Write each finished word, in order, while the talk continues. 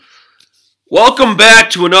Welcome back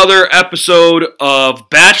to another episode of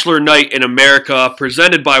Bachelor Night in America,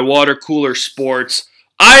 presented by Water Cooler Sports.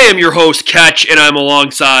 I am your host, Ketch, and I'm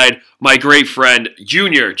alongside my great friend,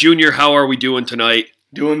 Junior. Junior, how are we doing tonight?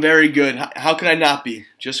 Doing very good. How could I not be?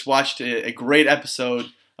 Just watched a great episode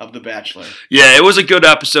of The Bachelor. Yeah, it was a good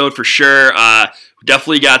episode for sure.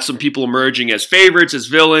 Definitely got some people emerging as favorites, as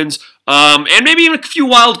villains, and maybe even a few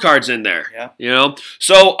wild cards in there. Yeah. You know,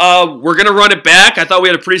 so we're gonna run it back. I thought we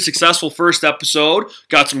had a pretty successful first episode.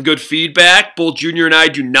 Got some good feedback. Both Junior and I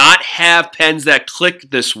do not have pens that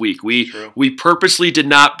click this week. We purposely did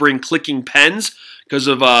not bring clicking pens because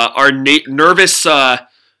of our nervous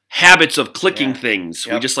habits of clicking things.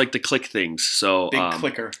 Yep. We just like to click things. So Big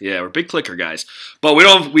clicker. Yeah, we're big clicker guys. But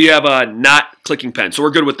we have not clicking pens, so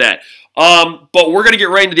we're good with that. But we're going to get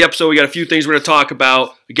right into the episode. We got a few things we're going to talk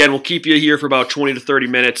about. Again, we'll keep you here for about 20 to 30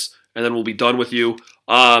 minutes, and then we'll be done with you.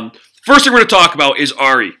 First thing we're going to talk about is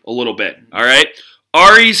Ari a little bit, all right?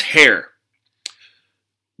 Ari's hair.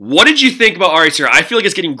 What did you think about Ari's hair? I feel like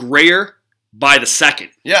it's getting grayer by the second.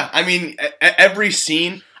 Yeah, I mean, every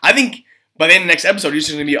scene, I think by the end of the next episode, he's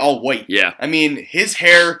just going to be all white. Yeah. I mean, his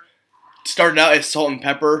hair started out as salt and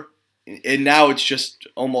pepper, and now it's just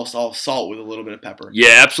almost all salt with a little bit of pepper.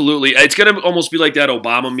 Yeah, absolutely. It's going to almost be like that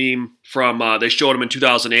Obama meme from, they showed him in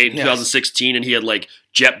 2008 and 2016, and he had like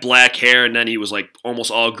jet black hair, and then he was like almost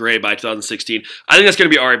all gray by 2016. I think that's going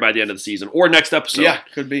to be Ari by the end of the season, or next episode. Yeah,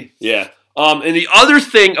 could be. Yeah. And the other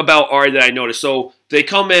thing about Ari that I noticed, so they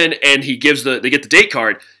come in and they get the date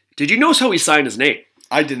card. Did you notice how he signed his name?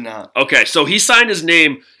 I did not. Okay, so he signed his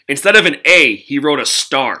name, instead of an A, he wrote a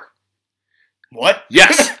star. What?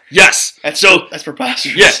 Yes, yes. That's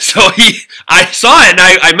preposterous. Yeah, so I saw it, and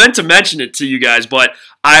I meant to mention it to you guys, but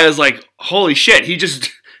I was like, holy shit,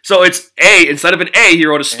 so it's A, instead of an A, he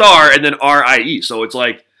wrote a star, and then R-I-E, so it's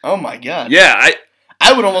like. Oh my god. Yeah,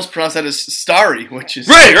 I would almost pronounce that as starry, which is.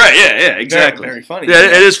 Right, yeah, exactly. Very funny. Yeah,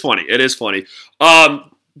 it is funny.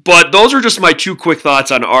 But those are just my two quick thoughts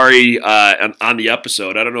on Ari on the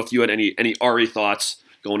episode. I don't know if you had any Ari thoughts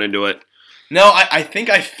going into it. No, I think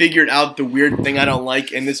I figured out the weird thing I don't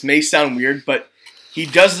like, and this may sound weird, but he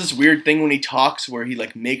does this weird thing when he talks where he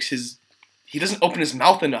like he doesn't open his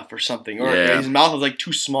mouth enough or something, or his mouth is like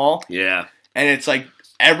too small. Yeah. And it's like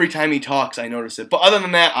every time he talks, I notice it. But other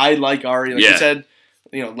than that, I like Ari. Like you said,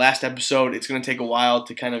 last episode, it's going to take a while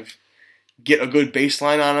to kind of get a good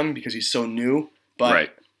baseline on him because he's so new.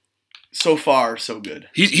 But so far, so good.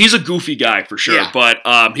 He's a goofy guy for sure, yeah. But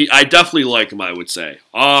I definitely like him, I would say.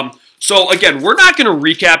 So again, we're not going to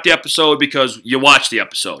recap the episode because you watched the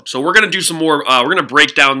episode. So we're going to do some more. We're going to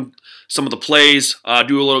break down some of the plays,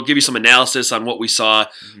 give you some analysis on what we saw,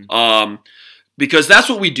 because that's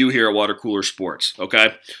what we do here at Water Cooler Sports.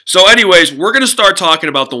 Okay. So, anyways, we're going to start talking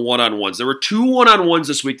about the one-on-ones. There were 2 one-on-ones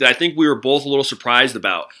this week that I think we were both a little surprised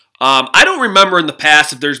about. I don't remember in the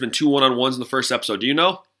past if there's been 2 one-on-ones in the first episode. Do you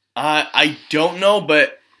know? I don't know,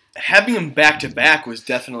 but having them back-to-back was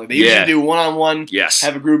definitely. They usually do one-on-one,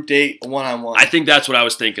 have a group date, a one-on-one. I think that's what I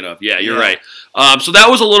was thinking of. Yeah, you're right. So that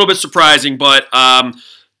was a little bit surprising, but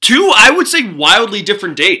 2, I would say, wildly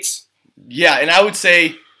different dates. Yeah, and I would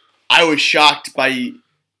say I was shocked by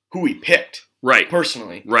who he picked. Right.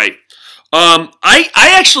 Personally. Right. I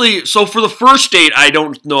actually, so for the first date, I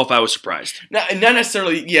don't know if I was surprised. Not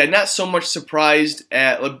necessarily, not so much surprised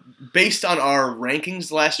based on our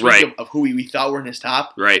rankings last week of who we thought were in his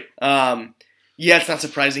top. Right. It's not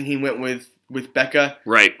surprising he went with Becca.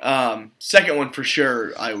 Right. Second one for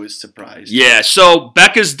sure, I was surprised. Yeah, so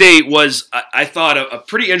Becca's date was, I thought, a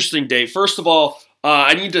pretty interesting date. First of all,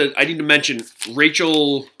 I need to mention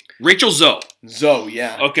Rachel Zoe. Zoe,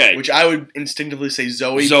 yeah. Okay. Which I would instinctively say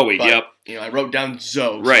Zoe. Zoe, but, yep. I wrote down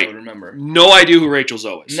Zoe, right. So I would remember. No idea who Rachel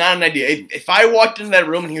Zoe is. Not an idea. If I walked into that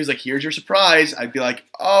room and he was like, here's your surprise, I'd be like,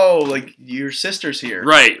 oh, like, your sister's here.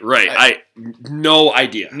 Right. I no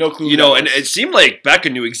idea. No clue. And it seemed like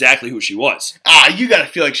Becca knew exactly who she was. You gotta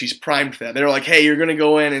feel like she's primed for that. They're like, hey, you're gonna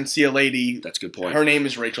go in and see a lady. That's a good point. Her name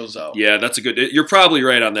is Rachel Zoe. Yeah, that's a good, you're probably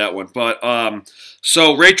right on that one. But,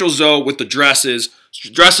 so Rachel Zoe with the dresses,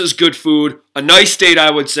 good food, a nice date,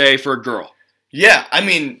 I would say, for a girl. Yeah, I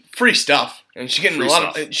mean, free stuff. And she's getting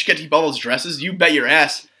she get to keep all those dresses. You bet your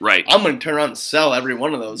ass. Right. I'm going to turn around and sell every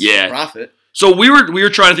one of those for profit. So we were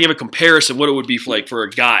trying to think of a comparison, what it would be for a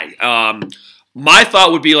guy. My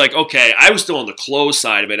thought would be like, okay, I was still on the clothes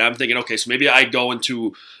side of it. I'm thinking, okay, so maybe I go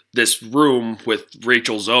into this room with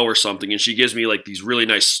Rachel Zoe or something, and she gives me like these really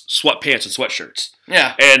nice sweatpants and sweatshirts.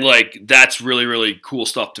 Yeah. And like that's really, really cool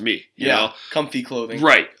stuff to me. You know? Comfy clothing.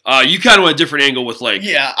 Right. You kind of went a different angle with like.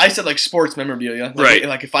 Yeah, I said like sports memorabilia. Right.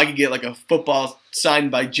 Like if I could get like a football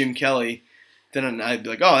signed by Jim Kelly, then I'd be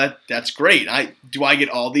like, oh, that's great. Do I get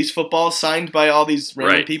all these footballs signed by all these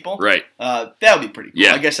random people? Right. That would be pretty cool.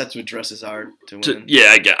 Yeah. I guess that's what dresses are to win.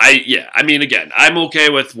 I mean, again, I'm okay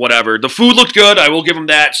with whatever. The food looked good. I will give them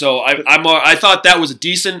that. So I thought that was a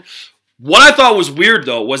decent. What I thought was weird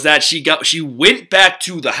though was that she went back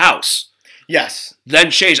to the house. Yes.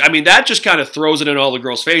 Then changed. I mean, that just kind of throws it in all the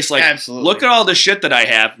girls' face. Like, absolutely. Look at all the shit that I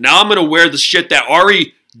have. Now I'm gonna wear the shit that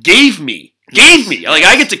Ari gave me. Like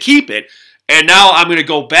I get to keep it. And now I'm going to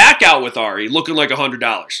go back out with Ari looking like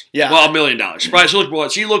 $100. Yeah. Well, $1 million.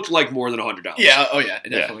 She looked like more than $100. Yeah. Oh, yeah.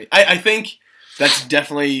 Definitely. Yeah. I think that's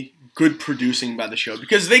definitely good producing by the show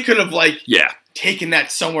because they could have, taken that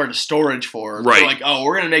somewhere to storage for her. Right. They're like, oh,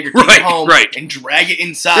 we're going to make her take it home and drag it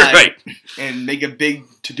inside and make a big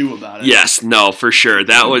to-do about it. Yes. No, for sure.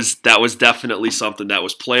 That was definitely something that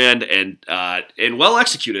was planned and well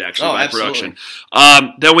executed, actually, by production.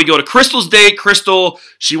 Then we go to Crystal's date. Crystal,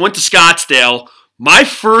 she went to Scottsdale. My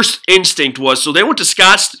first instinct was, so they went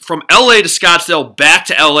to from L.A. to Scottsdale back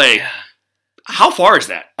to L.A. Yeah. How far is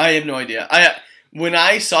that? I have no idea. When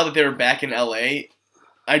I saw that they were back in L.A.,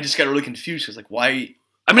 I just got really confused. I was like, why?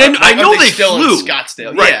 I mean, I know they still flew. in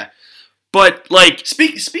Scottsdale. Right. Yeah. But, like...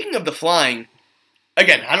 Speaking of the flying,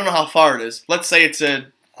 again, I don't know how far it is. Let's say it's a,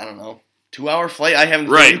 2-hour flight. I haven't...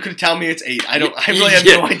 Right. You could tell me it's 8. I really have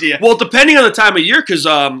no idea. Well, depending on the time of year, because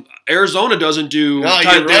Arizona doesn't do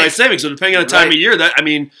daylight savings, so depending on the time of year,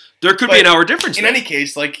 there could be an hour difference. In any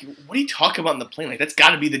case, what do you talk about in the plane? Like, that's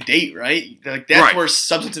got to be the date, right? Like, that's where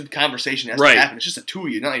substantive conversation has to happen. It's just the two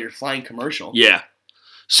of you, not like you're flying commercial. Yeah.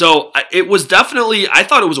 So it was definitely, I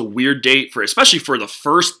thought it was a weird date especially for the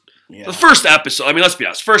first episode. I mean, let's be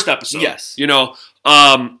honest, first episode. Yes. He's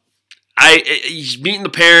meeting the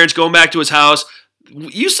parents, going back to his house.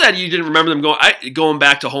 You said you didn't remember them going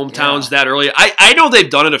back to hometowns that early. I know they've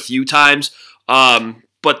done it a few times,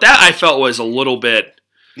 but that I felt was a little bit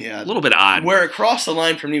odd. Where it crossed the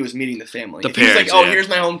line for me was meeting the family. The parents, he's like, here's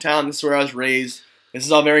my hometown. This is where I was raised. This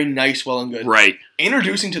is all very nice, well and good. Right.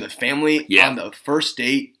 Introducing to the family on the first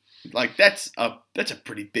date, that's a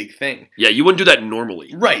pretty big thing. Yeah, you wouldn't do that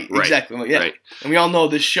normally. Right. Exactly. Yeah. Right. And we all know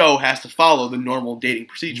this show has to follow the normal dating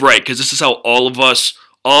procedure. Right, because this is how all of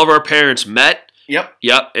our parents met. Yep.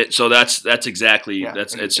 So that's exactly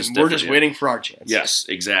it's just we're just waiting for our chance. Yes,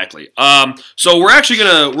 exactly. So we're actually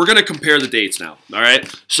gonna compare the dates now. All right.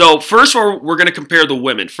 So first of all, we're gonna compare the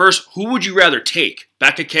women. First, who would you rather take,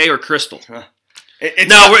 Becca K or Crystal? Now, you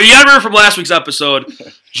gotta remember from last week's episode,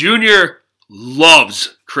 Junior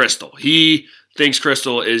loves Crystal. He thinks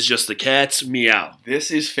Crystal is just the cat's meow.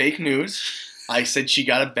 This is fake news. I said she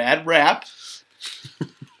got a bad rap,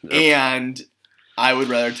 and I would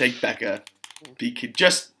rather take Becca.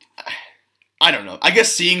 I don't know. I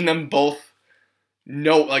guess seeing them both,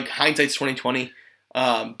 hindsight's 20/20.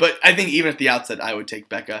 But I think even at the outset, I would take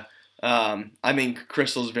Becca. I think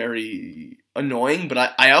Crystal's very annoying,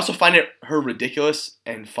 but I also find her ridiculous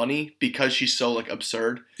and funny because she's so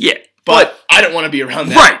absurd. Yeah. But I don't want to be around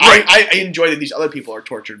that. Right. I enjoy that these other people are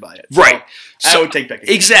tortured by it. Right. So I would take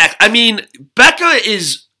Becca. Exactly. I mean, Becca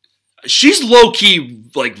she's low key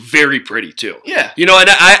very pretty too. Yeah. And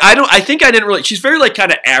I think I didn't really. She's very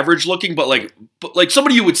kind of average looking, but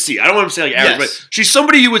somebody you would see. I don't want to say average, but she's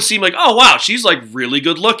somebody you would seem oh wow, she's really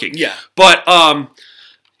good looking. Yeah. But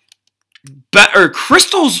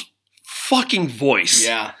Crystal's fucking voice.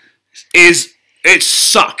 Yeah. It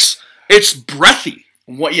sucks. It's breathy.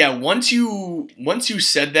 What? Yeah. Once you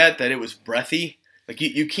said that it was breathy,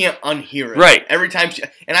 you can't unhear it. Right. Every time.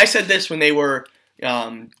 And I said this when they were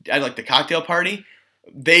at the cocktail party.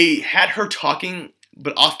 They had her talking,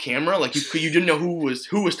 but off camera. You didn't know who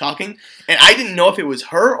was talking, and I didn't know if it was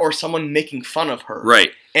her or someone making fun of her.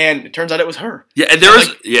 Right. And it turns out it was her. Yeah. And there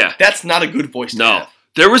was That's not a good voice to have.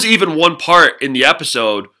 There was even one part in the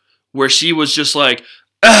episode where she was just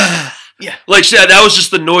ah. Yeah. That was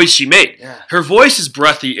just the noise she made. Yeah. Her voice is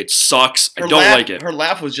breathy. It sucks. I don't like it. Her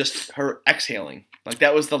laugh was just her exhaling.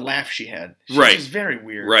 That was the laugh she had. She was very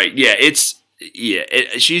weird. Right. Yeah.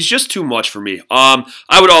 She's just too much for me.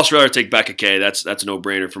 I would also rather take Becca K. That's a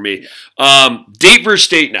no-brainer for me. Yeah. Date versus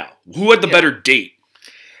date now. Who had the better date?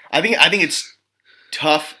 I think it's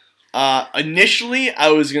tough. Initially, I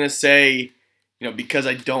was gonna say, because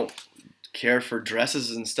I don't care for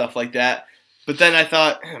dresses and stuff like that. But then I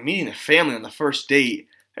thought, meeting the family on the first date,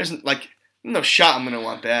 there's no shot I'm going to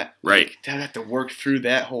want that. Right. I'd have to work through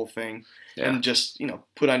that whole thing and just,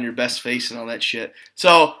 put on your best face and all that shit.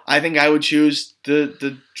 So I think I would choose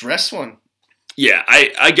the dress one. Yeah,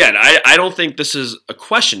 I don't think this is a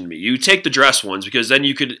question to me. You take the dress ones because then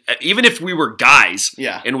you could, even if we were guys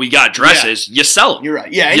and we got dresses, you sell them. You're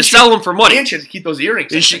right. Yeah, you sell them for money. And she has to keep those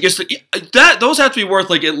earrings. And she gets those have to be worth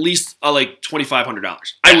like at least like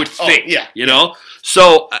 $2,500. I would think. You know.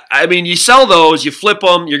 So I mean, you sell those, you flip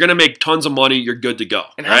them, you're gonna make tons of money. You're good to go.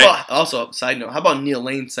 And how about also side note? How about Neil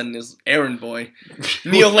Lane sending his errand boy?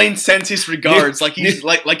 Neil Lane sends his regards like he's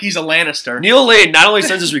like he's a Lannister. Neil Lane not only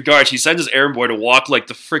sends his regards, he sends his errand boy to walk like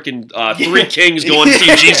the freaking Three Kings going to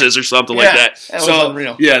see Jesus or something like that. That was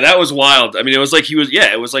unreal. Yeah, that was wild. I mean, it was like he was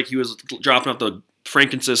dropping off the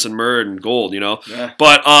frankincense and myrrh and gold, you know. Yeah.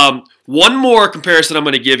 But one more comparison I'm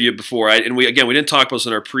going to give you before we didn't talk about this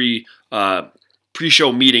in our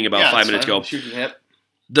pre-show meeting about 5 minutes ago.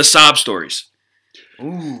 The sob stories.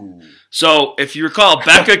 Ooh. So if you recall,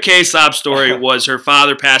 Becca K's sob story was her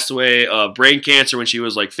father passed away of brain cancer when she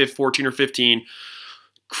was like 14 or 15.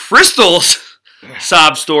 Crystal's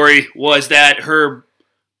sob story was that her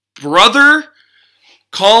brother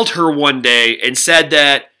called her one day and said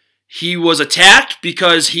that he was attacked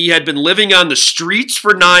because he had been living on the streets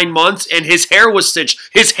for 9 months and his hair was singed.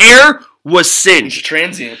 His hair was singed. He's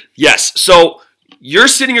transient. Yes. So you're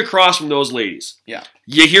sitting across from those ladies. Yeah.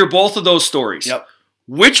 You hear both of those stories. Yep.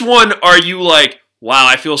 Which one are you like, wow,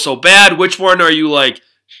 I feel so bad? Which one are you like,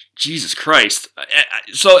 Jesus Christ?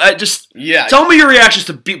 Tell me your reactions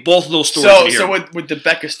to both of those stories. So with the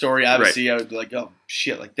Becca story, obviously, I would be like, oh,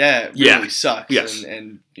 shit, like that really sucks. Yes.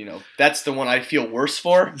 And, you know, that's the one I feel worse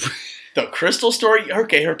for. The Crystal story,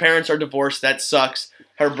 okay, her parents are divorced, that sucks.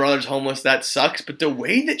 Her brother's homeless, that sucks. But the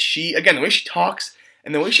way that she talks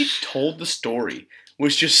and the way she told the story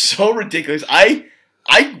was just so ridiculous. I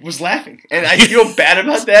was laughing, and I feel bad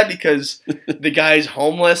about that because the guy's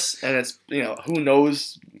homeless, and it's, you know, who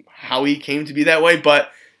knows how he came to be that way,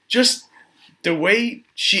 but just the way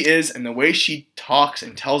she is and the way she talks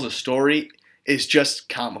and tells a story is just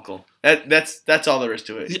comical. That's all there is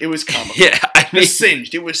to it. It was comical. Yeah, I mean,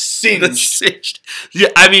 It was singed. Yeah,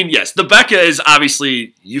 I mean, yes, the Becca is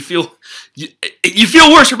obviously you feel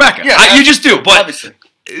worse for Becca. Yeah, you just do. But obviously.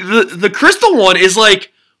 The Crystal one is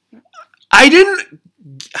like,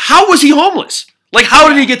 how was he homeless? Like, how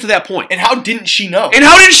did he get to that point? And how didn't she know?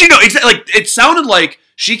 Exactly. Like, it sounded like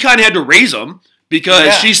she kind of had to raise him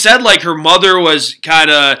because she said, like, her mother was kind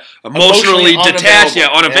of emotionally detached,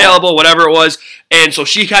 unavailable, whatever it was. And so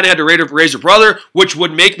she kind of had to raise her brother, which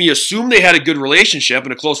would make me assume they had a good relationship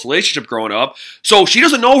and a close relationship growing up. So she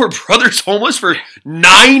doesn't know her brother's homeless for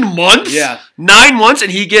 9 months? Yeah. 9 months,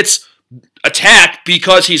 and he gets attacked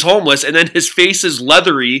because he's homeless, and then his face is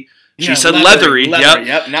leathery. She said leathery.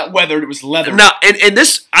 Yep. Not weathered, it was leathery. Now, and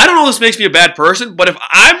this, I don't know if this makes me a bad person, but if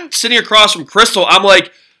I'm sitting across from Crystal, I'm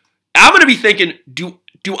like, I'm going to be thinking, do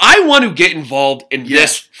I want to get involved in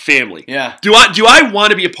this family? Yeah. Do I want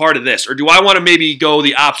to be a part of this, or do I want to maybe go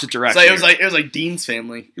the opposite direction? It was like Dean's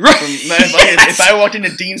family. Right. If I walked into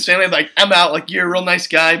Dean's family, I'm like, I'm out. Like, you're a real nice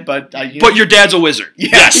guy, but but your dad's a wizard. Yeah,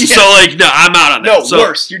 yes. Yeah. So like, no, I'm out on that. No,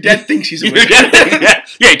 worse. Your dad thinks he's a wizard. Yeah,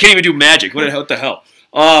 he can't even do magic. What the hell?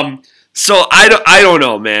 So I don't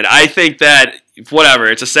know, man. I think that whatever.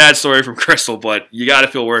 It's a sad story from Crystal, but you got to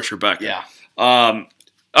feel worse for Becca. Yeah. All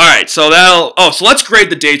right. So so let's grade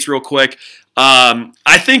the dates real quick.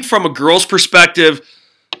 I think from a girl's perspective,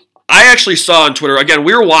 I actually saw on Twitter, again,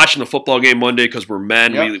 we were watching the football game Monday because we're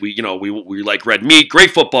men. Yep. We like red meat.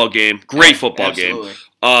 Great football game. Absolutely.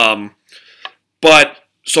 But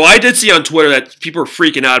so I did see on Twitter that people were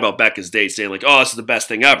freaking out about Becca's date, saying like, "Oh, this is the best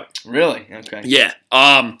thing ever." Really? Okay. Yeah.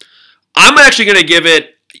 I'm actually going to give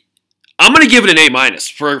it. I'm going to give it an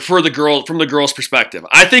A- for the girl from the girl's perspective.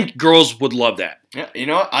 I think girls would love that. Yeah, you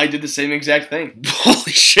know what? I did the same exact thing.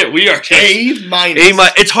 Holy shit, we are A-.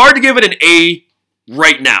 It's hard to give it an A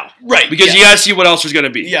right now, right? Because you got to see what else there's going to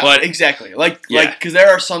be. Yeah, but, exactly. Like because there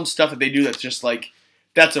are some stuff that they do that's just like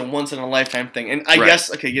that's a once in a lifetime thing. And I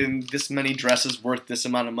guess getting this many dresses worth this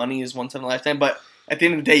amount of money is once in a lifetime, but at the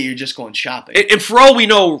end of the day, you're just going shopping. And for all we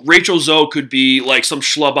know, Rachel Zoe could be like some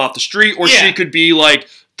schlub off the street, or she could be like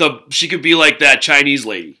that Chinese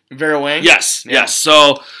lady, Vera Wang. Yes.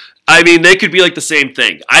 So, I mean, they could be like the same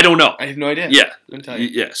thing. I don't know. I have no idea. Yeah, couldn't tell you.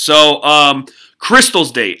 Yeah. So,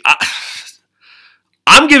 Crystal's date.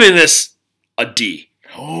 I'm giving this a D.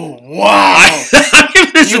 Oh wow! I'm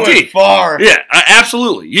giving this a D. Far. Yeah,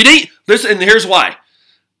 absolutely. You need listen, and here's why.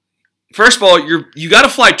 First of all, you got to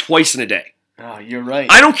fly twice in a day. Oh, you're right.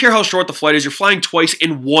 I don't care how short the flight is. You're flying twice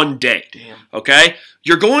in one day. Damn. Okay?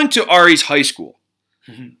 You're going to Ari's high school.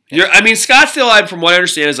 Scottsdale, from what I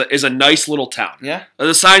understand, is a nice little town. Yeah.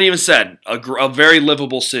 The sign even said a very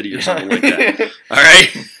livable city or something like that. All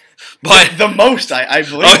right? But the most, I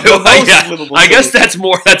believe. The most livable. I guess that's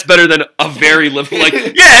better than a very livable. Like,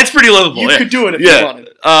 yeah, it's pretty livable. You could do it if you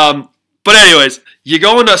wanted. But anyways, you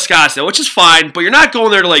go into Scottsdale, which is fine, but you're not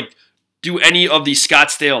going there to like do any of these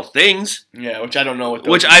Scottsdale things. Yeah, which I don't know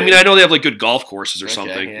what. I know they have like good golf courses or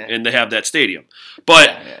something, and they have that stadium,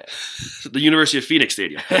 but the University of Phoenix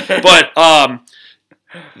Stadium. But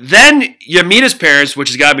then you meet his parents, which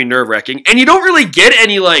has got to be nerve wracking, and you don't really get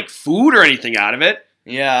any like food or anything out of it.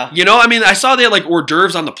 Yeah. You know, I mean, I saw they had like hors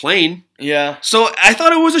d'oeuvres on the plane. Yeah. So I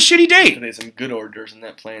thought it was a shitty date. There's some good hors d'oeuvres in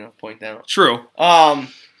that plane. I'll point out. True.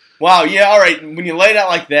 Wow. Yeah. All right. When you lay it out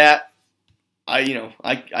like that,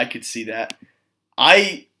 I could see that.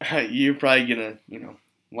 You're probably gonna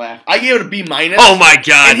laugh. I gave it a B-. Oh my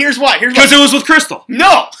god! And here's why. Because it was with Crystal.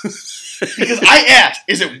 No. Because I asked,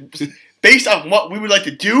 is it based on what we would like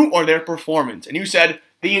to do or their performance? And you said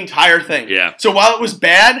the entire thing. Yeah. So while it was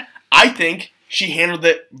bad, I think she handled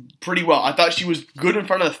it pretty well. I thought she was good in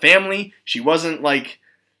front of the family. She wasn't like,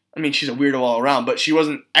 I mean, she's a weirdo all around, but she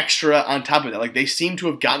wasn't extra on top of that. Like, they seemed to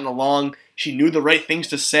have gotten along. She knew the right things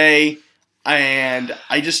to say. And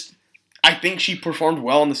I think she performed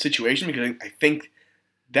well in the situation because I think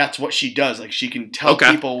that's what she does. Like, she can tell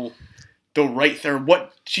people the right thing, or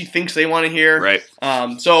what she thinks they want to hear. Right.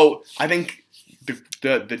 So I think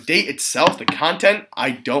the date itself, the content,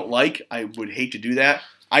 I don't like. I would hate to do that.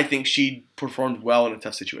 I think she performed well in a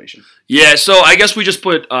tough situation. Yeah, so I guess we just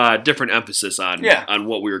put different emphasis on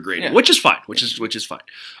what we were grading, which is fine. Which is fine.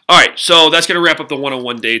 All right, so that's going to wrap up the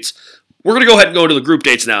one-on-one dates. We're going to go ahead and go to the group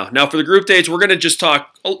dates now. Now, for the group dates, we're going to just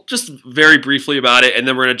talk just very briefly about it, and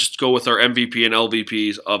then we're going to just go with our MVP and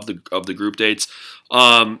LVPs of the group dates.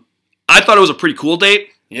 I thought it was a pretty cool date.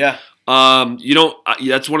 Yeah.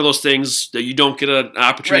 That's one of those things that you don't get an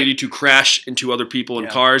opportunity to crash into other people in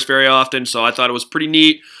cars very often. So I thought it was pretty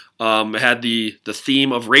neat. It had the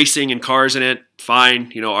theme of racing and cars in it.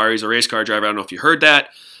 Fine. Ari's a race car driver. I don't know if you heard that.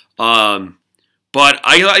 But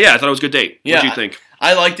I thought it was a good date. Yeah, what do you think?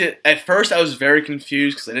 I liked it. At first, I was very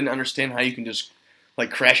confused because I didn't understand how you can just like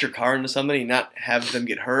crash your car into somebody and not have them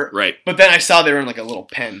get hurt. Right. But then I saw they were in like a little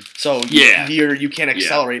pen. So you can't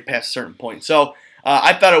accelerate past a certain point. So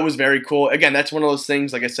I thought it was very cool. Again, that's one of those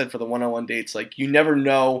things, like I said, for the one-on-one dates, like you never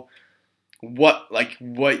know what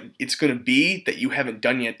it's going to be that you haven't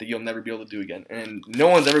done yet that you'll never be able to do again. And no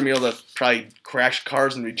one's ever been able to probably crash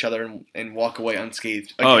cars into each other and walk away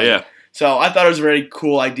unscathed again. Oh, yeah. So I thought it was a very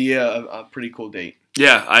cool idea, a pretty cool date.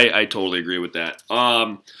 Yeah, I totally agree with that.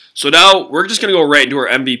 So now we're just going to go right into our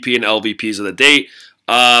MVP and LVPs of the date.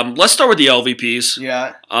 Let's start with the LVPs.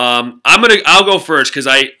 Yeah. I'll go first because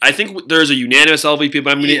I think there's a unanimous LVP,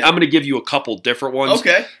 but I'm gonna give you a couple different ones.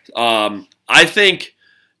 Okay. I think,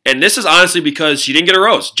 and this is honestly because she didn't get a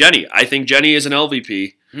rose. Jenny. I think Jenny is an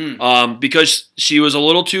LVP. Because she was a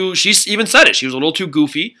little too. She even said it. She was a little too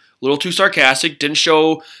goofy, a little too sarcastic. Didn't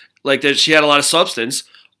show like that she had a lot of substance.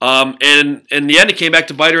 And in the end, it came back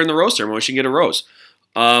to bite her in the rose ceremony. She didn't get a rose.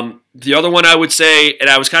 The other one I would say, and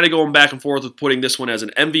I was kind of going back and forth with putting this one as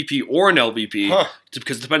an MVP or an LVP,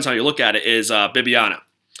 because it depends on how you look at it, is Bibiana.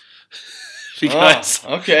 Because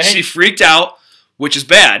she freaked out, which is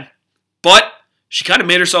bad, but she kind of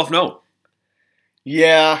made herself known.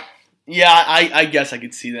 Yeah, I guess I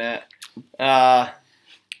could see that.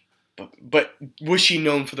 But was she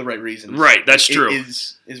known for the right reasons? Right, that's true.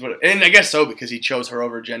 Is what, and I guess so because he chose her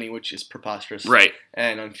over Jenny, which is preposterous. Right,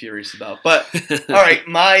 and I'm furious about. But all right,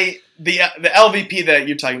 the LVP that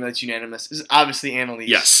you're talking about that's unanimous is obviously Annalise.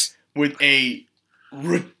 Yes, with a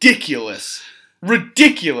ridiculous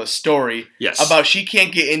story. Yes, about she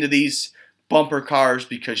can't get into these bumper cars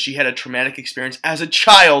because she had a traumatic experience as a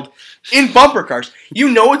child in bumper cars. You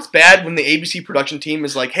know it's bad when the ABC production team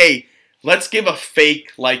is like, hey, let's give a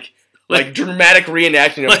fake like dramatic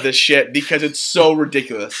reenactment of this shit because it's so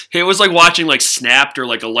ridiculous. It was like watching like Snapped or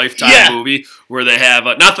like a Lifetime movie where they have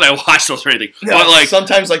not that I watch those or anything, but like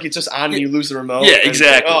sometimes like it's just on and you lose the remote. Yeah,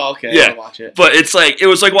 exactly. Like, oh, okay, I'll watch it. But it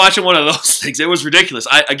was like watching one of those things. It was ridiculous.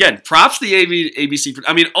 Props to the ABC.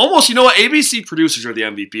 I mean, almost ABC producers are the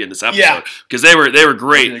MVP in this episode because they were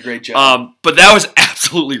great. They did a great job. But that was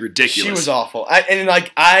absolutely ridiculous. She was awful.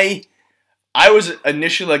 I was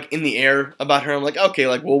initially like in the air about her. I'm like, okay,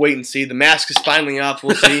 like we'll wait and see. The mask is finally off.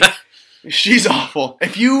 We'll see. She's awful.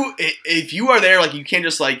 If you are there, like you can't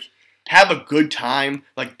just like have a good time.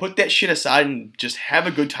 Like put that shit aside and just have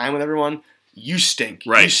a good time with everyone. You stink.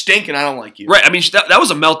 Right. You stink, and I don't like you. Right. I mean, that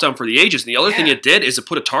was a meltdown for the ages. And the other thing it did is it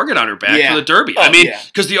put a target on her back for the Derby. Oh,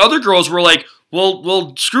 because the other girls were like,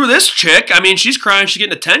 well, screw this chick. I mean, she's crying, she's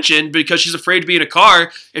getting attention because she's afraid to be in a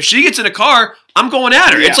car. If she gets in a car, I'm going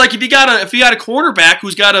at her. Yeah. It's like if you got a quarterback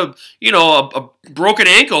who's got a broken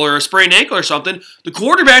ankle or a sprained ankle or something, the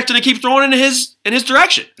quarterback's going to keep throwing in his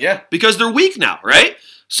direction. Yeah. Because they're weak now, right?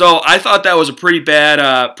 So I thought that was a pretty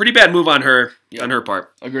bad move on her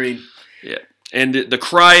part. Agreed. Yeah. And the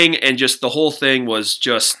crying and just the whole thing was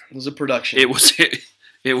just... It was a production. It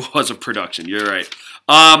was a production. You're right.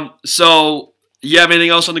 So you have anything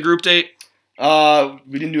else on the group date?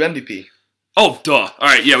 We didn't do MVP. Oh, duh. All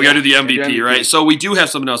right, yeah, we got to do the MVP, right? So we do have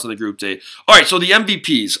something else on the group date. All right, so the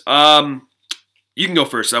MVPs. You can go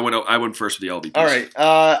first. I went first with the LVPs. All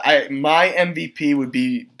right. My MVP would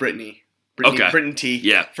be Brittany. Okay. Brittany T.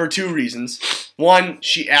 Yeah. For two reasons. One,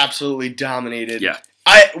 she absolutely dominated. Yeah.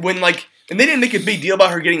 And they didn't make a big deal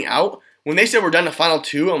about her getting out. When they said we're done the final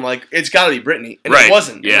two, I'm like, it's got to be Brittany. And right. It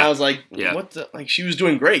wasn't. Yeah. And I was like, what the? Like, she was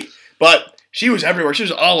doing great. But she was everywhere. She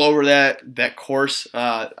was all over that course.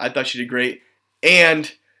 I thought she did great.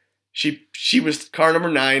 And she was car number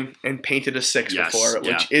 9 and painted a 6 before it,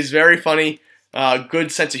 which is very funny.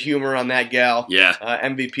 Good sense of humor on that gal. Yeah.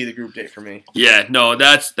 MVP the group date for me. Yeah, no,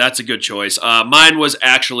 that's a good choice. Mine was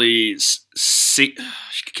actually I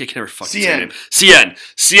can never fucking say her name. Cien.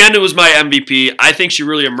 Cien was my MVP. I think she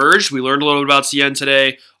really emerged. We learned a little bit about Cien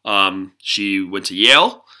today. She went to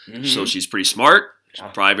Yale, so she's pretty smart. She's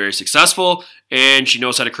probably very successful, and she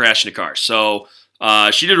knows how to crash into cars. So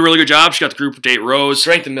she did a really good job. She got the group date rose.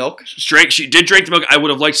 Drank the milk. She did drink the milk. I would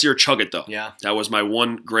have liked to see her chug it, though. Yeah. That was my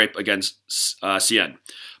one gripe against Cien.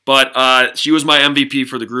 But she was my MVP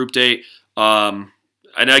for the group date.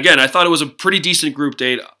 And again, I thought it was a pretty decent group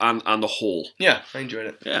date on the whole. Yeah, I enjoyed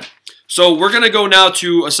it. Yeah. So we're going to go now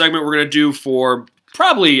to a segment we're going to do for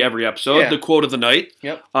probably every episode, the quote of the night.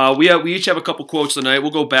 Yep. We each have a couple quotes tonight.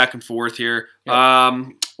 We'll go back and forth here. Yep.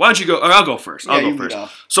 Why don't you go? I'll go first. I'll go first.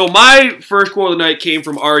 So my first quote of the night came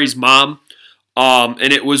from Ari's mom,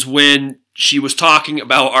 and it was when she was talking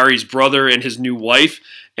about Ari's brother and his new wife,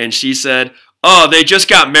 and she said, "Oh, they just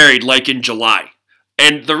got married like in July."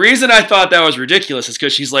 And the reason I thought that was ridiculous is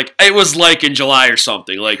because she's like, it was like in July or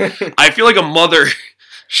something. Like, I feel like a mother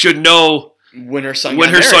should know when her son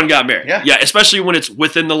got married. Yeah, especially when it's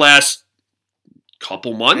within the last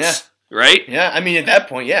couple months, right? Yeah, I mean, at that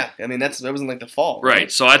point, yeah. I mean, that wasn't like the fall.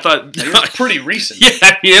 Right, so I thought... It was pretty recent. Yeah,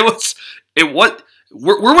 I mean,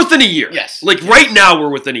 we're within a year. Yes. Like, right now we're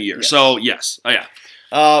within a year. Yes. So, yes. Oh, yeah.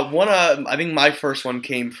 I think my first one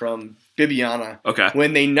came from Bibiana. Okay.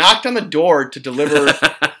 When they knocked on the door to deliver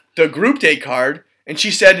the group date card, and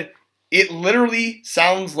she said, it literally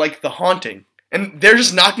sounds like The Haunting. And they're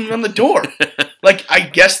just knocking on the door. Like, I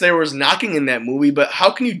guess there was knocking in that movie, but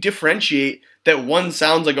how can you differentiate that one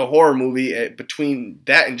sounds like a horror movie between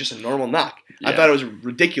that and just a normal knock? Yeah. I thought it was a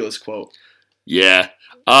ridiculous quote. Yeah.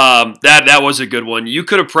 That was a good one. You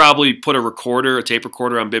could have probably put a tape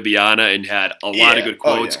recorder on Bibiana and had a lot of good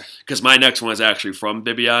quotes. Because my next one is actually from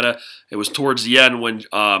Bibiana. It was towards the end when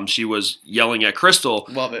she was yelling at Crystal.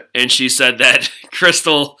 Love it. And she said that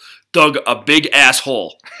Crystal dug a big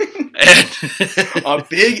asshole. A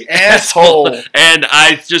big asshole. And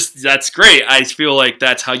that's great. I feel like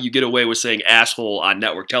that's how you get away with saying asshole on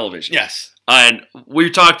network television. Yes. And we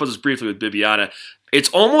talked about this briefly with Bibiana. It's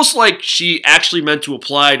almost like she actually meant to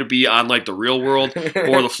apply to be on like The Real World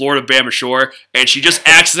or the Florida Bama Shore, and she just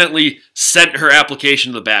accidentally sent her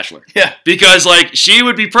application to The Bachelor. Yeah. Because like she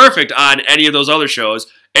would be perfect on any of those other shows,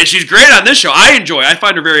 and she's great on this show. I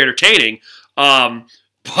find her very entertaining.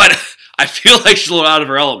 But I feel like she's a little out of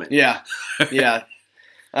her element. Yeah. Yeah.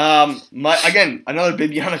 Another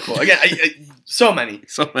Bibiana quote. Again, so many.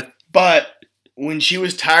 But when she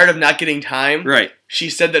was tired of not getting time, right, she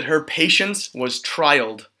said that her patience was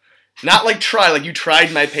trialed. Not like try, like you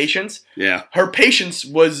tried my patience. Yeah. Her patience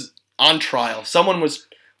was on trial. Someone was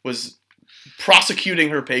prosecuting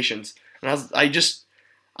her patience. And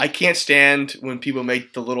I can't stand when people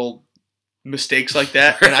make the little mistakes like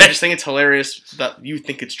that. Right. And I just think it's hilarious that you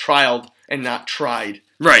think it's trialed and not tried.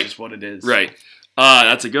 Right. Which is what it is. Right.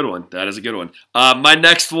 That's a good one. That is a good one. My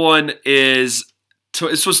next one is...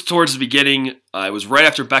 this was towards the beginning. It was right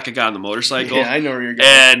after Becca got on the motorcycle. Yeah, I know where you're going.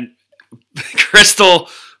 And Crystal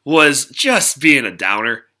was just being a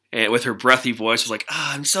downer, and with her breathy voice was like,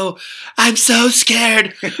 I'm so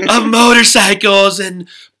scared of motorcycles, and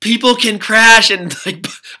people can crash, and like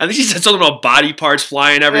I think she said something about body parts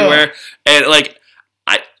flying everywhere, and like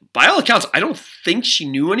by all accounts, I don't think she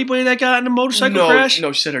knew anybody that got in a motorcycle crash.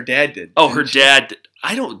 No, she said her dad did. Oh, her dad did.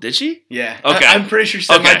 Did she? Yeah. Okay. I'm pretty sure she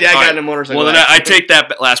said my dad got in a motorcycle. Well, then I take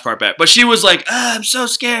that last part back. But she was like, I'm so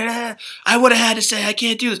scared. I would have had to say I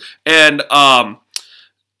can't do this. And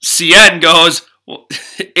Cien goes, well,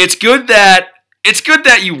 it's good that it's good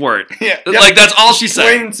that you weren't. Yeah. Like, that's all she said.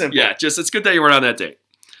 Plain and simple. Yeah, just it's good that you weren't on that date.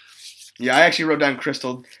 Yeah, I actually wrote down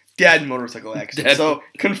Crystal, dead motorcycle accident. So,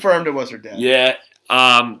 confirmed it was her dad. Yeah.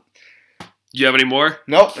 Do you have any more?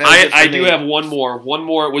 Nope. I do have one more. One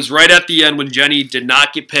more. It was right at the end when Jenny did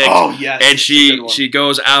not get picked. Oh, yes. And she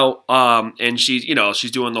goes out, and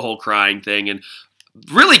she's doing the whole crying thing, and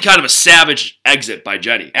really kind of a savage exit by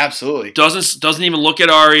Jenny. Absolutely. Doesn't even look at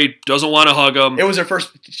Ari. Doesn't want to hug him. It was her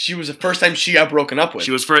first. She was the first time she got broken up with.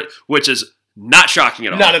 She was which is not shocking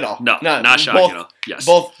at all. Not at all. No, not shocking at all. Yes.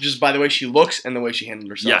 Both just by the way she looks and the way she handled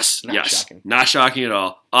herself. Yes. Not shocking. Not shocking at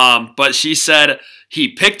all. But she said he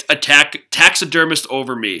picked a taxidermist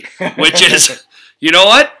over me, which is, you know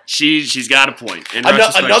what? She's got a point.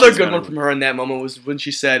 Another good one from her in that moment was when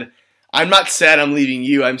she said, "I'm not sad I'm leaving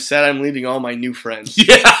you. I'm sad I'm leaving all my new friends."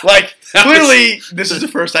 Yeah. Like, clearly, this is the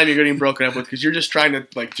first time you're getting broken up with because you're just trying to,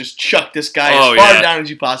 like, just chuck this guy as far down as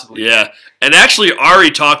you possibly can. Yeah. And actually,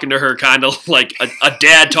 Ari talking to her kind of like a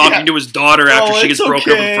dad talking to his daughter after she gets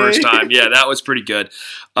broken up the first time. Yeah, that was pretty good.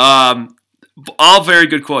 All very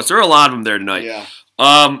good quotes. There are a lot of them there tonight. Yeah.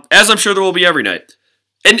 As I'm sure there will be every night.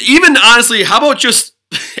 And even, honestly, how about just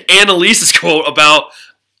Annalise's quote about,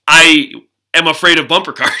 I am afraid of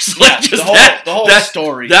bumper cars? Like, just the whole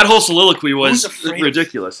story. That whole soliloquy was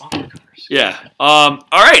ridiculous. Yeah. All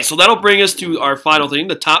right, so that'll bring us to our final thing,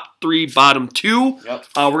 the top 3, bottom 2. Yep.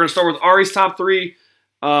 We're going to start with Ari's top 3.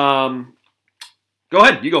 Go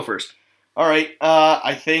ahead. You go first. All right.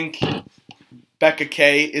 I think Becca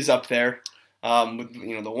K is up there. With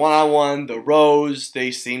the one-on-one, the Rose,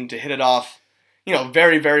 they seem to hit it off,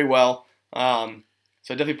 very, very well. So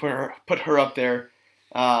I definitely put her up there.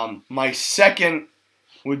 My second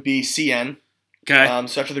would be CN. Okay.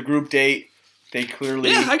 So after the group date, they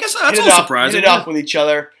clearly I guess that's a little surprising. Hit it off with each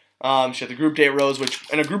other. She had the group date Rose, which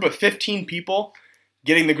in a group of 15 people,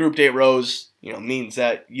 getting the group date Rose, means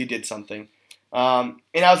that you did something. And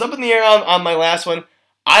I was up in the air on my last one.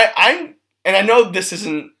 I know this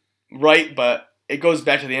isn't right, but it goes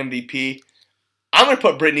back to the MVP. I'm going to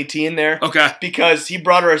put Brittany T in there. Okay. Because he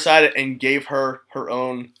brought her aside and gave her her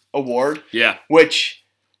own award. Yeah. Which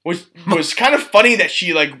was kind of funny that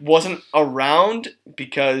she wasn't around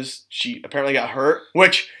because she apparently got hurt.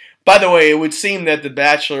 Which, by the way, it would seem that the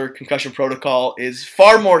Bachelor concussion protocol is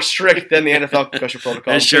far more strict than the NFL concussion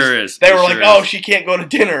protocol. It sure is. They were oh, she can't go to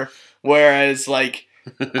dinner. Whereas, I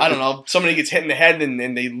don't know, somebody gets hit in the head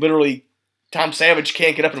and they literally... Tom Savage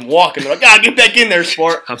can't get up and walk, and they're like, get back in there,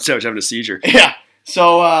 sport. Tom Savage having a seizure. Yeah.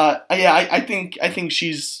 So, I think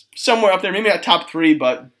she's somewhere up there, maybe not top 3,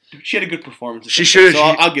 but she had a good performance. She should. So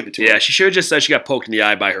I'll give it to her. Yeah, she should have just said she got poked in the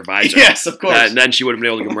eye by her visor. Yes, of course. And then she would have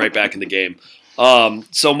been able to come right back in the game.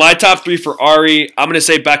 So my top 3 for Ari, I'm going to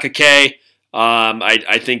say Becca K.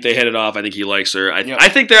 I think they hit it off. I think he likes her. I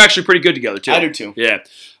think they're actually pretty good together, too. I do, too. Yeah.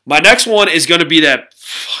 My next one is going to be that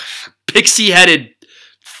pixie-headed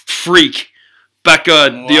freak.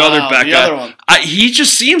 Becca, the other Becca. The other one. He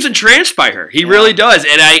just seems entranced by her. He really does.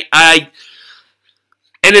 And and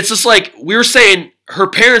it's just like we were saying, her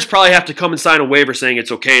parents probably have to come and sign a waiver saying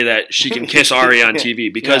it's okay that she can kiss Ari on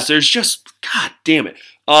TV because there's just, God damn it.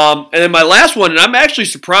 And then my last one, and I'm actually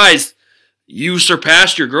surprised you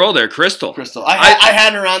surpassed your girl there, Crystal. I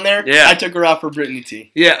had her on there. Yeah. I took her out for Brittany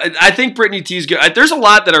T. Yeah, I think Brittany T's good. There's a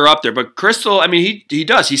lot that are up there, but Crystal, I mean, he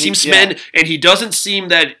does. He seems smitten, and he doesn't seem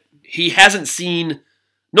that... He hasn't seen...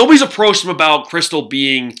 Nobody's approached him about Crystal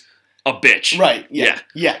being a bitch. Right. Yeah.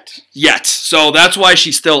 Yet. So that's why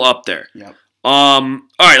she's still up there. Yep. All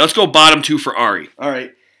right, let's go bottom 2 for Ari. All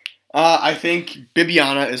right. I think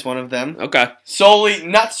Bibiana is one of them. Okay.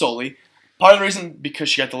 Not solely. Part of the reason, because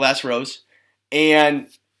she got the last rose. And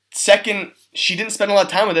second, she didn't spend a lot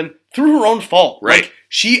of time with him through her own fault. Right.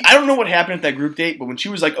 I don't know what happened at that group date, but when she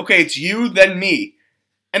was like, okay, it's you, then me.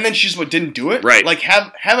 And then she just didn't do it. Right.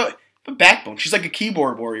 Have a backbone. She's like a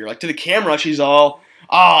keyboard warrior. To the camera, she's all,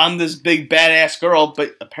 I'm this big badass girl,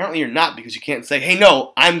 but apparently you're not because you can't say, hey,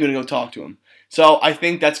 no, I'm going to go talk to him. So I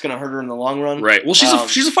think that's going to hurt her in the long run. Right. Well, she's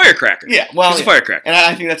a firecracker. Yeah. Well, she's a firecracker. And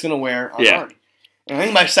I think that's going to wear on Ari. And I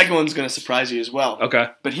think my second one's going to surprise you as well. Okay.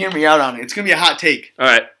 But hear me out on it. It's going to be a hot take. All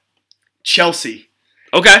right. Chelsea.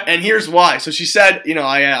 Okay. And here's why. So she said,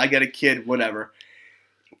 I got a kid, whatever.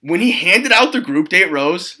 When he handed out the group date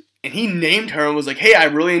rose, and he named her and was like, hey, I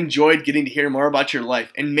really enjoyed getting to hear more about your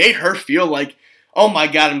life, and made her feel like, oh my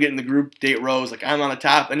God, I'm getting the group date rose, I'm on the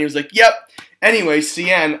top. And he was like, yep. Anyway,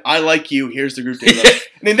 CN, I like you. Here's the group date rose.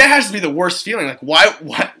 I mean, that has to be the worst feeling. Why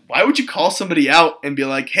would you call somebody out and be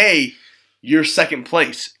like, hey, you're second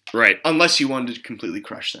place? Right. Unless he wanted to completely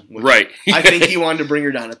crush them. Right. I think he wanted to bring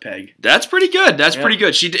her down a peg. That's pretty good. That's pretty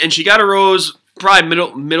good. She got a rose probably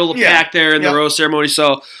middle of the pack there in the rose ceremony.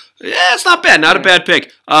 So yeah, it's not bad. Not a bad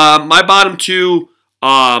pick. My bottom two,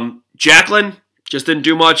 Jacqueline just didn't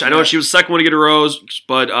do much. I know she was the second one to get a rose,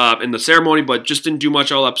 but in the ceremony, but just didn't do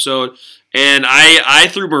much all episode. And I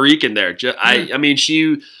threw Marique in there. I mean,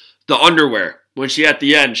 the underwear. When she at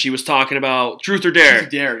the end, she was talking about truth or dare. Truth or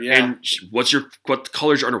dare, yeah. And what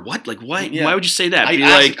colors are under what? Like why? Yeah. Why would you say that? I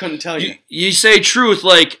actually couldn't tell you. You say truth,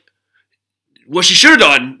 like what she should have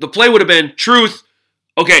done. The play would have been truth.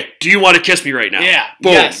 Okay, do you want to kiss me right now? Yeah.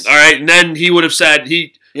 Boom. Yes. All right, and then he would have said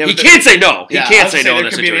he can't say no. He can't say no in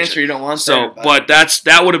that situation. There could be an answer you don't want. So, but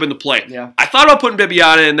that would have been the play. Yeah. I thought about putting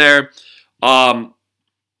Bibiana in there.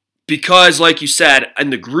 Because, like you said,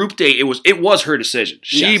 in the group date, it was her decision.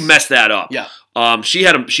 She messed that up. Yeah. She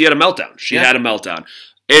had a meltdown. She had a meltdown.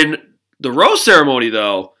 In the rose ceremony,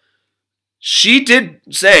 though, she did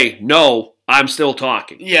say, "No, I'm still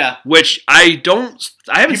talking." Yeah. Which I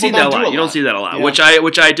haven't seen that a lot. You don't see that a lot. Yeah.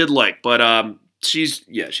 Which I did like, but she's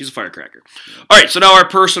a firecracker. Yeah. All right, so now our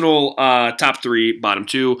personal top three, bottom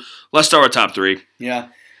two. Let's start with top three. Yeah.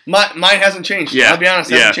 Mine hasn't changed. Yeah. I'll be honest,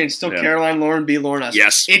 it hasn't changed. Still Caroline, Lauren B, Lauren S.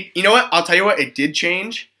 Yes. You know what? I'll tell you what, it did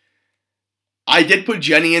change. I did put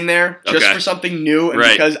Jenny in there just for something new, and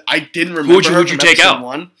because I didn't remember her. Who'd you take out?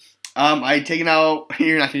 One. I had taken out,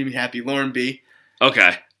 you're not going to be happy, Lauren B.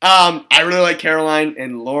 Okay. I really like Caroline,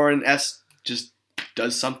 and Lauren S just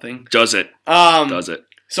does something. Does it. Does it.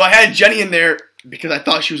 So I had Jenny in there because I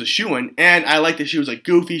thought she was a shoo-in, and I liked that she was like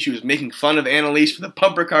goofy. She was making fun of Annalise for the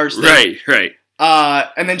bumper cars thing. Right.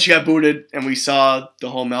 And then she got booted, and we saw the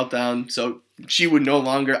whole meltdown. So she would no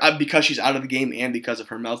longer, because she's out of the game and because of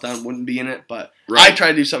her meltdown, wouldn't be in it. But I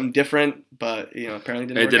tried to do something different, but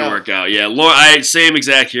apparently it didn't work out. Yeah, same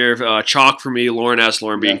exact here. Chalk for me. Lauren S,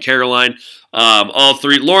 Lauren B, and Caroline. All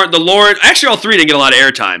three. Actually, all three didn't get a lot of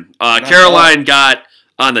airtime. Caroline got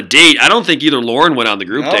on the date. I don't think either Lauren went on the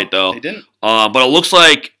group date though. They didn't. But it looks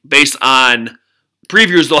like based on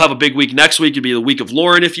previews, they'll have a big week next week. It'd be the week of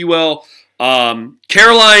Lauren, if you will.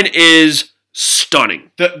 Caroline is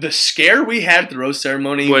stunning. The scare we had at the rose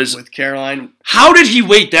ceremony was with Caroline. How did he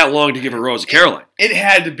wait that long to give a rose to Caroline? It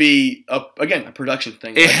had to be a production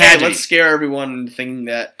thing. Let's scare everyone into thinking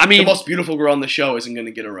that the most beautiful girl on the show isn't going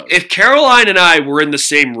to get a rose. If Caroline and I were in the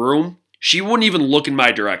same room, she wouldn't even look in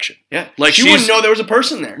my direction. Yeah, she wouldn't know there was a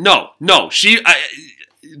person there. No, she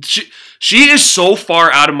is so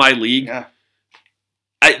far out of my league. Yeah,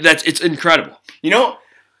 it's incredible.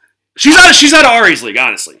 She's out of Ari's league,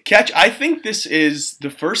 honestly. Catch, I think this is the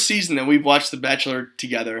first season that we've watched The Bachelor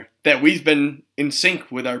together that we've been in sync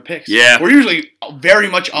with our picks. Yeah. We're usually very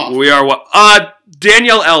much off. We are.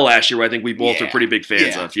 Danielle L last year, I think we both are pretty big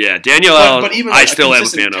fans of. Yeah, Danielle L, but even I still am a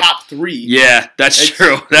fan of. Top three. Yeah, that's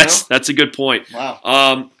true. That's a good point.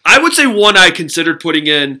 Wow. I would say one I considered putting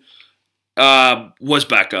in was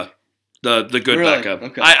Becca. The good Becca.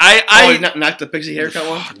 Okay. Not the pixie haircut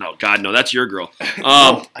one? No, God, no. That's your girl.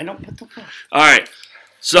 I know. What the fuck? All right.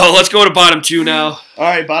 So let's go to bottom two now. All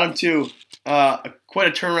right, bottom two. Quite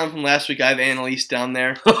a turnaround from last week. I have Annalise down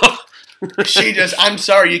there. I'm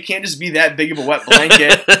sorry, you can't just be that big of a wet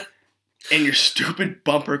blanket in your stupid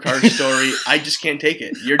bumper car story. I just can't take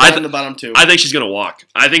it. You're down in the bottom two. I think she's going to walk.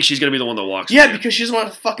 I think she's going to be the one that walks. Yeah, because she doesn't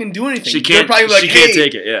want to fucking do anything. She can't. They're probably like, can't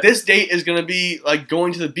take it. Yeah. This date is going to be like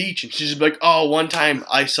going to the beach, and she's just like, oh, one time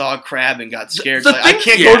I saw a crab and got scared. I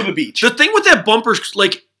can't go to the beach. The thing with that bumper,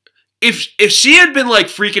 like, if she had been like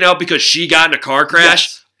freaking out because she got in a car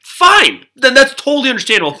crash, fine. Then that's totally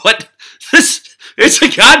understandable. But it's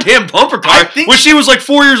a goddamn bumper car when she was like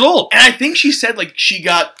 4 years old. And I think she said like she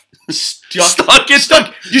got stuck.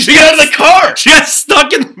 You get out of the car. She got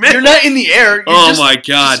stuck in the middle. You're not in the air. My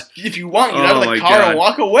God. If you want, get out of the car and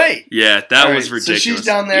walk away. Yeah, that was ridiculous. So she's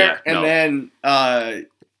down there, then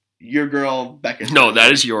your girl, Becca. No,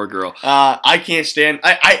 that is your girl. I can't stand.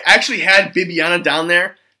 I actually had Bibiana down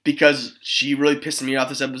there because she really pissed me off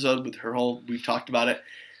this episode with her whole, we've talked about it.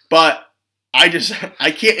 But I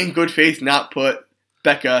can't in good faith not put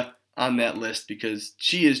Becca on that list because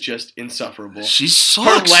she is just insufferable. She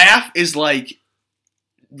sucks. Her laugh is like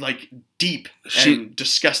deep and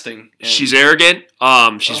disgusting. And she's arrogant.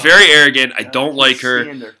 She's very arrogant. I don't like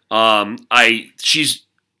her.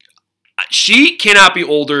 She cannot be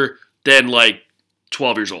older than like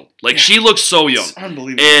 12 years old. Like she looks so young. It's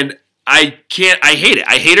unbelievable. And I hate it.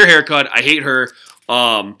 I hate her haircut. I hate her.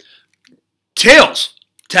 Tails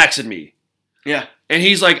texted me. Yeah. And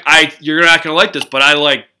he's like, you're not gonna like this, but I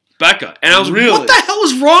like Becca. And I was like, what the hell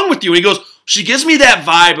is wrong with you? And he goes, She gives me that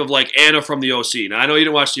vibe of like Anna from the OC. Now I know you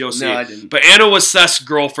didn't watch the OC. No, I didn't. But Anna was Seth's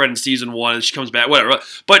girlfriend in season 1, and she comes back, whatever.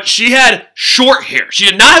 But she had short hair. She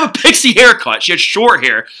did not have a pixie haircut. She had short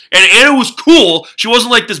hair. And Anna was cool. She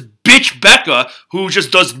wasn't like this bitch Becca who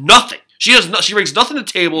just does nothing. She brings nothing to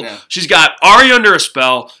the table. Yeah. She's got Ari under a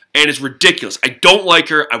spell, and it's ridiculous. I don't like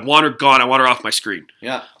her. I want her gone. I want her off my screen.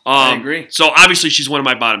 Yeah, I agree. So obviously she's one of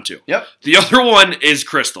my bottom 2. Yep. The other one is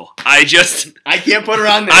Crystal. I can't put her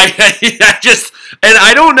on there. And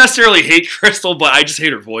I don't necessarily hate Crystal, but I just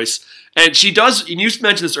hate her voice. And she does, and you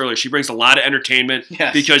mentioned this earlier, she brings a lot of entertainment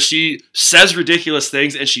because she says ridiculous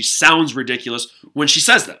things and she sounds ridiculous when she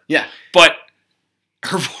says them. Yeah. But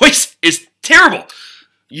her voice is terrible.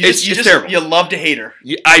 It's terrible. You love to hate her.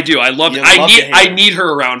 Yeah, I do. I need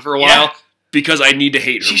her around for a while because I need to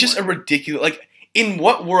hate her. She's just a ridiculous. Like, in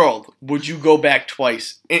what world would you go back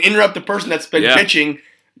twice and interrupt the person that's been bitching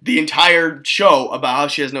the entire show about how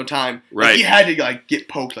she has no time? Right. Like, you had to like get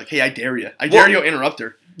poked. Like, hey, I dare you. I dare you to interrupt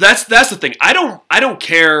her. That's the thing. I don't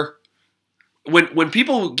care when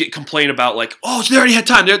people complain about like, oh, they already had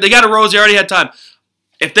time. They got a rose. They already had time.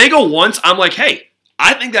 If they go once, I'm like, hey,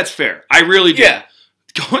 I think that's fair. I really do. Yeah.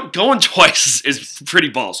 Going twice is pretty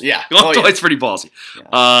ballsy. Yeah. Going twice is pretty ballsy.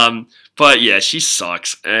 Yeah. But yeah, she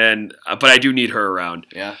sucks. But I do need her around.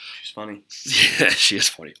 Yeah, she's funny. Yeah, she is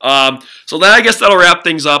funny. So then I guess that'll wrap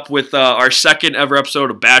things up with our second ever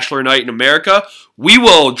episode of Bachelor Night in America. We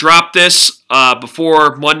will drop this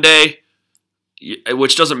before Monday,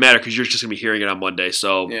 which doesn't matter because you're just gonna be hearing it on Monday.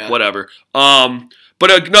 So whatever.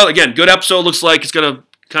 But no, again, good episode. Looks like it's gonna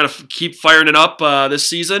kind of keep firing it up this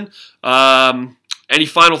season. Any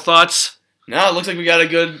final thoughts? No, it looks like we got a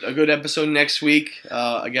good episode next week.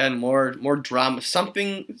 Again, more drama.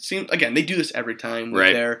 Something seems again they do this every time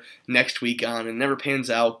with their next week on, and it never pans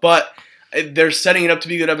out. But they're setting it up to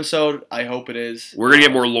be a good episode. I hope it is. We're gonna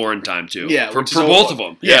get more Lauren time too. Yeah, for both of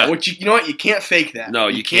them. Yeah, which you know what, you can't fake that. No,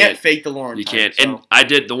 you can't fake the Lauren. You time, can't. So. And I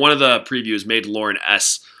did one of the previews made Lauren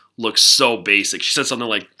S look so basic. She said something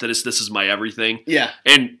like, "This is my everything." Yeah,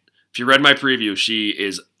 and if you read my preview, she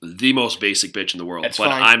is the most basic bitch in the world. That's but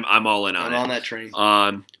fine. I'm all in on it. I'm on that train.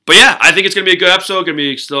 But yeah, I think it's gonna be a good episode. Gonna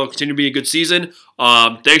be still continue to be a good season.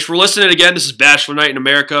 Thanks for listening again. This is Bachelor Night in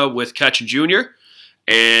America with Ketch and Junior,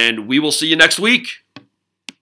 and we will see you next week.